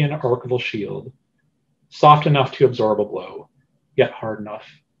utopian archival shield, soft enough to absorb a blow, yet hard enough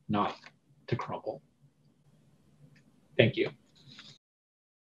not to crumble. Thank you.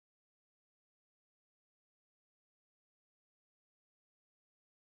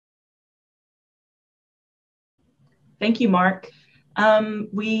 Thank you, Mark.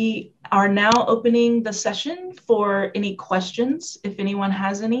 We are now opening the session for any questions, if anyone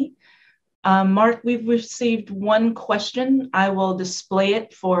has any. Mark, we've received one question. I will display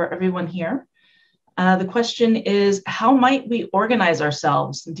it for everyone here. The question is, how might we organize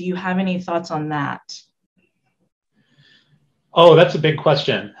ourselves? Do you have any thoughts on that? Oh, that's a big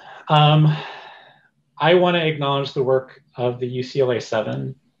question. I want to acknowledge the work of the UCLA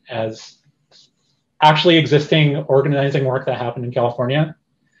 7 as actually existing organizing work that happened in California.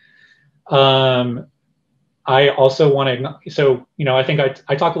 I also want to, so, you know, I think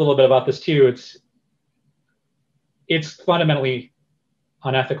I talk a little bit about this too. It's fundamentally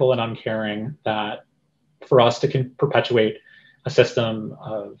unethical and uncaring that for us to perpetuate a system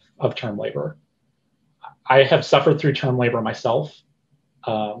of term labor. I have suffered through term labor myself.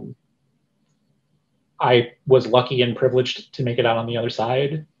 I was lucky and privileged to make it out on the other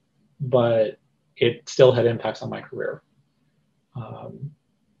side, but it still had impacts on my career.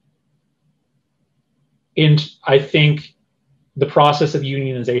 And I think the process of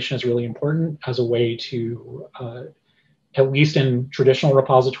unionization is really important as a way to, at least in traditional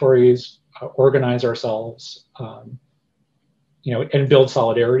repositories, organize ourselves, you know, and build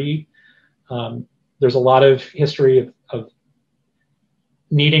solidarity. There's a lot of history of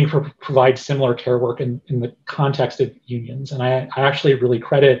needing to provide similar care work in the context of unions. And I actually really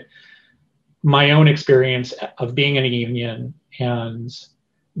credit my own experience of being in a union and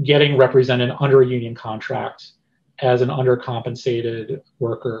getting represented under a union contract as an undercompensated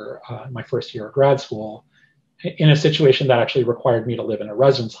worker my first year of grad school in a situation that actually required me to live in a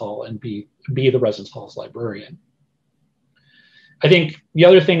residence hall and be the residence hall's librarian. I think the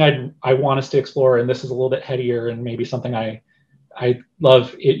other thing I want us to explore, and this is a little bit headier and maybe something I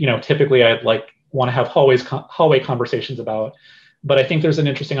love, you know, typically I'd want to have hallway conversations about, but I think there's an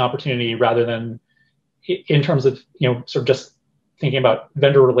interesting opportunity rather than in terms of, you know, sort of just thinking about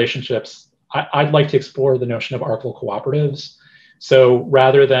vendor relationships. I'd like to explore the notion of archival cooperatives. So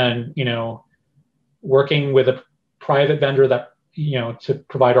rather than, you know, working with a private vendor that, you know, to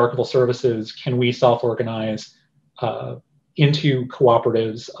provide archival services, can we self-organize into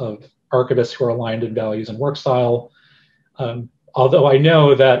cooperatives of archivists who are aligned in values and work style. Although I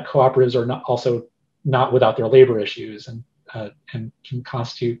know that cooperatives are also not without their labor issues and can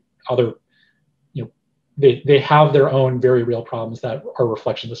constitute other, they have their own very real problems that are a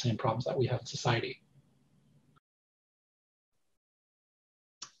reflection of the same problems that we have in society.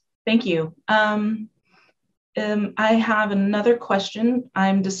 Thank you. I have another question.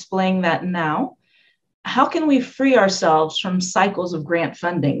 I'm displaying that now. How can we free ourselves from cycles of grant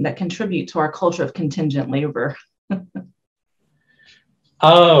funding that contribute to our culture of contingent labor?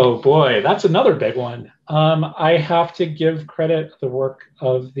 Oh boy, that's another big one. I have to give credit to the work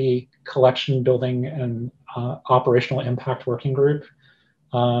of the collection building and operational impact working group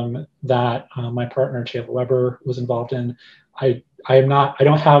that my partner Taylor Weber was involved in. I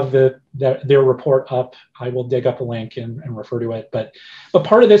don't have their report up. I will dig up a link and refer to it. But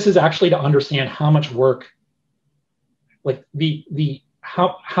part of this is actually to understand how much work, like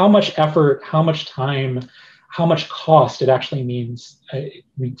how much effort, how much time, how much cost it actually means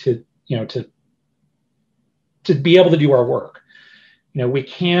to be able to do our work. We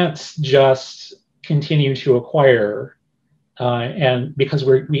can't just continue to acquire and because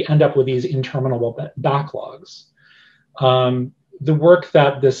we end up with these interminable backlogs. The work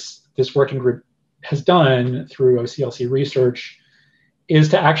that this working group has done through OCLC research is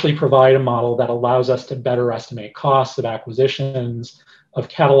to actually provide a model that allows us to better estimate costs of acquisitions, of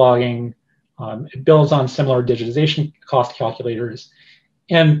cataloging. It builds on similar digitization cost calculators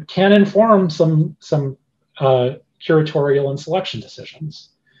and can inform some curatorial and selection decisions.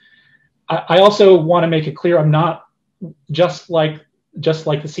 I also want to make it clear I'm not just like the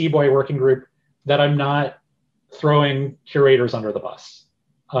CBOY working group, that I'm not throwing curators under the bus.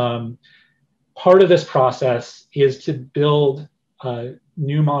 Part of this process is to build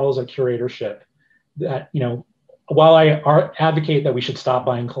new models of curatorship that, while I advocate that we should stop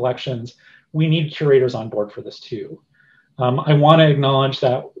buying collections, we need curators on board for this too. I want to acknowledge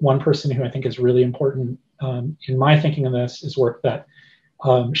that one person who I think is really important in my thinking of this is work that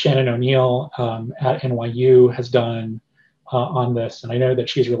Shannon O'Neill at NYU has done on this. And I know that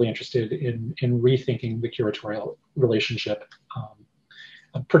she's really interested in rethinking the curatorial relationship,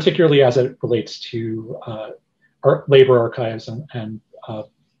 particularly as it relates to labor archives and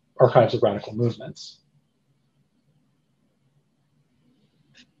archives of radical movements.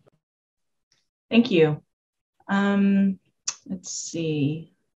 Thank you. Let's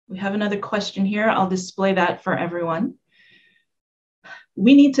see. We have another question here. I'll display that for everyone.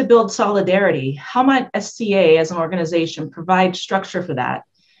 We need to build solidarity. How might SCA as an organization provide structure for that?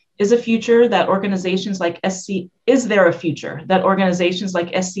 Is there a future that organizations like SCA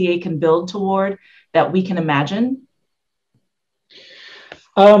can build toward that we can imagine?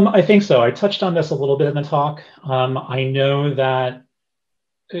 I think so. I touched on this a little bit in the talk. I know that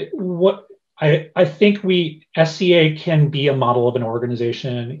I think SCA can be a model of an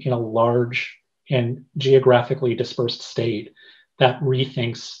organization in a large and geographically dispersed state that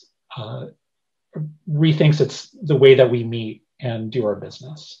rethinks it's the way that we meet and do our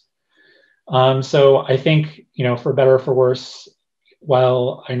business. So I think, for better or for worse,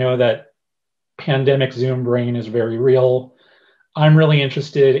 while I know that pandemic Zoom brain is very real, I'm really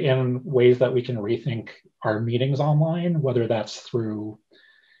interested in ways that we can rethink our meetings online, whether that's through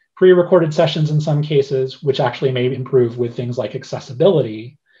pre-recorded sessions in some cases, which actually may improve with things like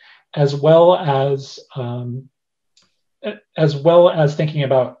accessibility, as well as thinking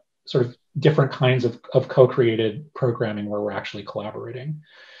about sort of different kinds of co-created programming where we're actually collaborating.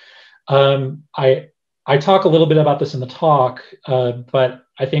 I talk a little bit about this in the talk, but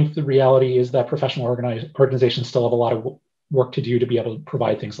I think the reality is that professional organizations still have a lot of work to do to be able to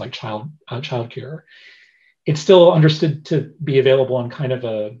provide things like childcare. It's still understood to be available on kind of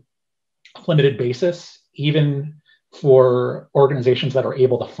a limited basis, even for organizations that are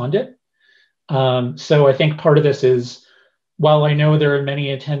able to fund it. So I think part of this is, while I know there are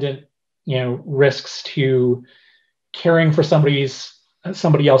many attendant, risks to caring for somebody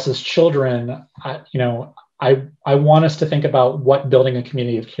else's children, I want us to think about what building a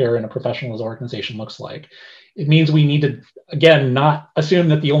community of care in a professional organization looks like. It means we need to, again, not assume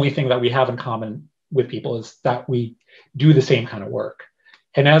that the only thing that we have in common with people is that we do the same kind of work.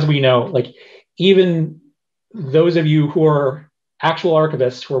 And as we know, even those of you who are actual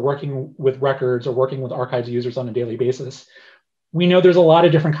archivists who are working with records or working with archives users on a daily basis, we know there's a lot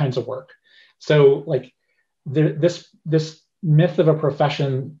of different kinds of work. So this myth of a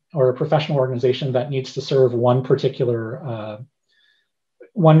profession or a professional organization that needs to serve one particular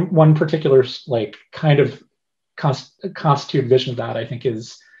kind of constitute vision of that, I think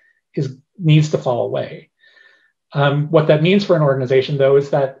needs to fall away. What that means for an organization, though, is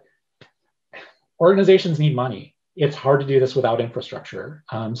that organizations need money. It's hard to do this without infrastructure.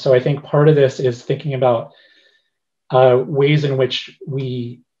 So I think part of this is thinking about ways in which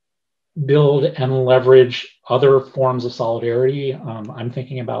we build and leverage other forms of solidarity. I'm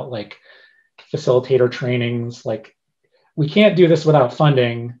thinking about like facilitator trainings. Like, we can't do this without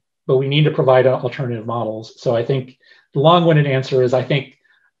funding, but we need to provide alternative models. So I think the long-winded answer is, I think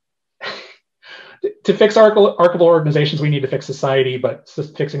to fix archival organizations, we need to fix society, but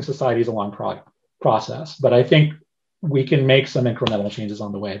fixing society is a long process. But I think we can make some incremental changes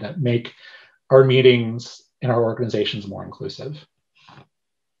on the way that make our meetings and our organizations more inclusive.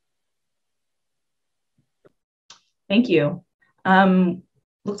 Thank you.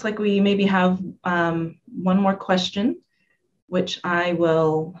 Looks like we maybe have one more question, which I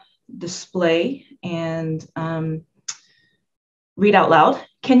will display and read out loud.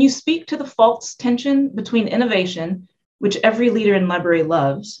 Can you speak to the false tension between innovation, which every leader in library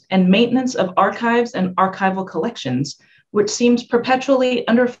loves, and maintenance of archives and archival collections, which seems perpetually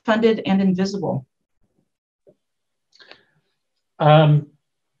underfunded and invisible? I'm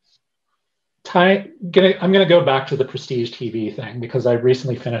going to go back to the prestige TV thing, because I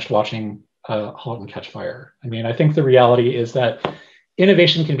recently finished watching *Halt and Catch Fire*. I mean, I think the reality is that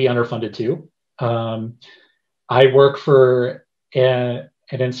innovation can be underfunded too. I work for an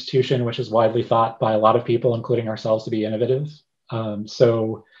institution which is widely thought by a lot of people, including ourselves, to be innovative.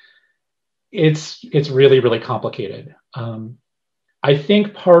 So it's really, really complicated. I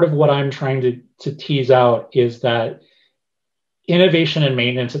think part of what I'm trying to tease out is that innovation and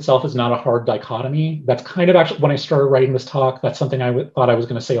maintenance itself is not a hard dichotomy. That's kind of actually, when I started writing this talk, that's something I thought I was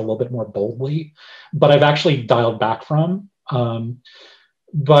going to say a little bit more boldly, but I've actually dialed back from.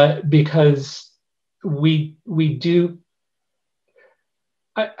 But because we need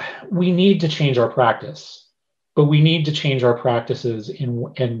to change our practice, but we need to change our practices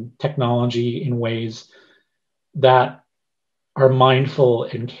in technology in ways that are mindful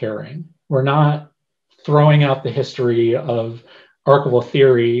and caring. We're not throwing out the history of archival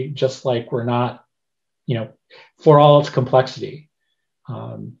theory, just like we're not, for all its complexity.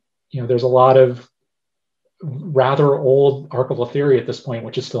 There's a lot of rather old archival theory at this point,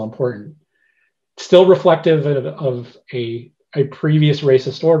 which is still important, still reflective of a previous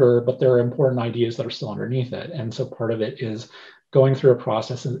racist order, but there are important ideas that are still underneath it. And so part of it is going through a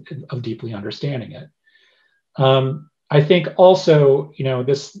process of deeply understanding it. I think also,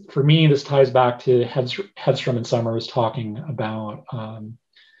 this, for me, this ties back to Hedstrom and Summers talking about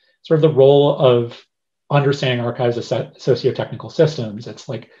sort of the role of understanding archives as socio-technical systems. It's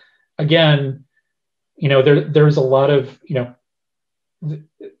like, again, there's a lot of,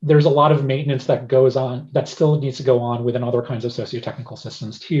 there's a lot of maintenance that goes on, that still needs to go on within other kinds of socio-technical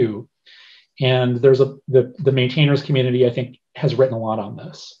systems too. And there's the maintainers community, I think, has written a lot on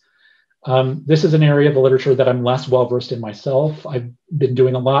this. This is an area of the literature that I'm less well-versed in myself. I've been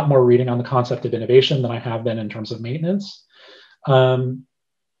doing a lot more reading on the concept of innovation than I have been in terms of maintenance. The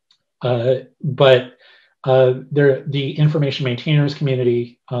information maintainers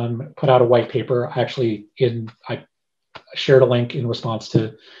community put out a white paper. I shared a link in response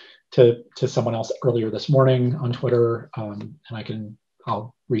to someone else earlier this morning on Twitter, and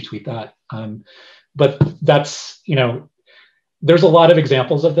I'll retweet that. But that's, there's a lot of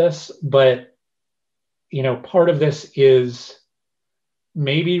examples of this, but part of this is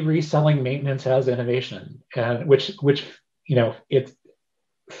maybe reselling maintenance as innovation, and which it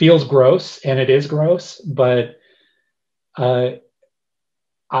feels gross, and it is gross, but I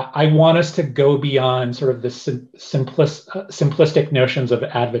want us to go beyond sort of the simplistic notions of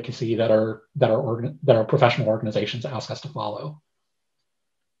advocacy that our professional organizations ask us to follow.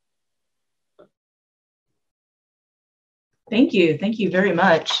 Thank you very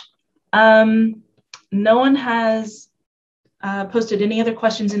much. No one has posted any other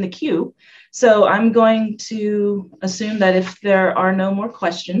questions in the queue, so I'm going to assume that if there are no more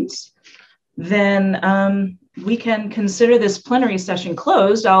questions, then we can consider this plenary session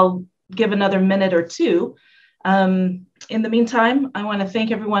closed. I'll give another minute or two. In the meantime, I want to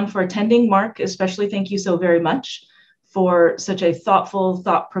thank everyone for attending. Mark, especially, thank you so very much for such a thoughtful,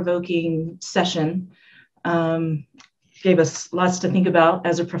 thought-provoking session. Gave us lots to think about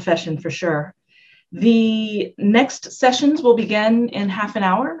as a profession, for sure. The next sessions will begin in half an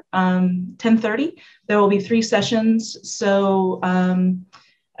hour, 10:30. There will be 3 sessions. So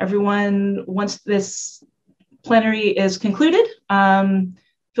everyone, once this plenary is concluded,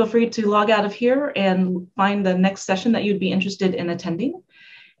 feel free to log out of here and find the next session that you'd be interested in attending.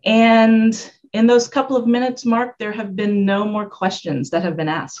 And in those couple of minutes, Mark, there have been no more questions that have been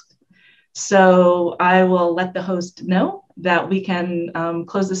asked. So I will let the host know that we can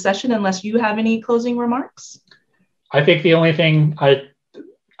close the session unless you have any closing remarks. I think the only thing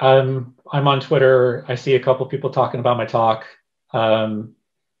I'm on Twitter. I see a couple people talking about my talk. At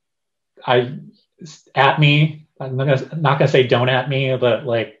me. I'm not gonna say don't at me, but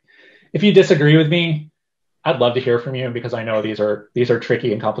like if you disagree with me, I'd love to hear from you because I know these are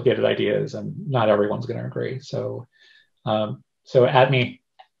tricky and complicated ideas, and not everyone's going to agree. So, so at me,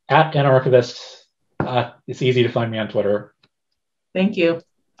 at an archivist. It's easy to find me on Twitter. Thank you.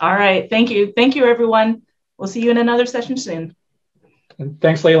 All right. Thank you. Thank you, everyone. We'll see you in another session soon. And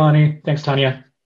thanks, Leilani. Thanks, Tanya.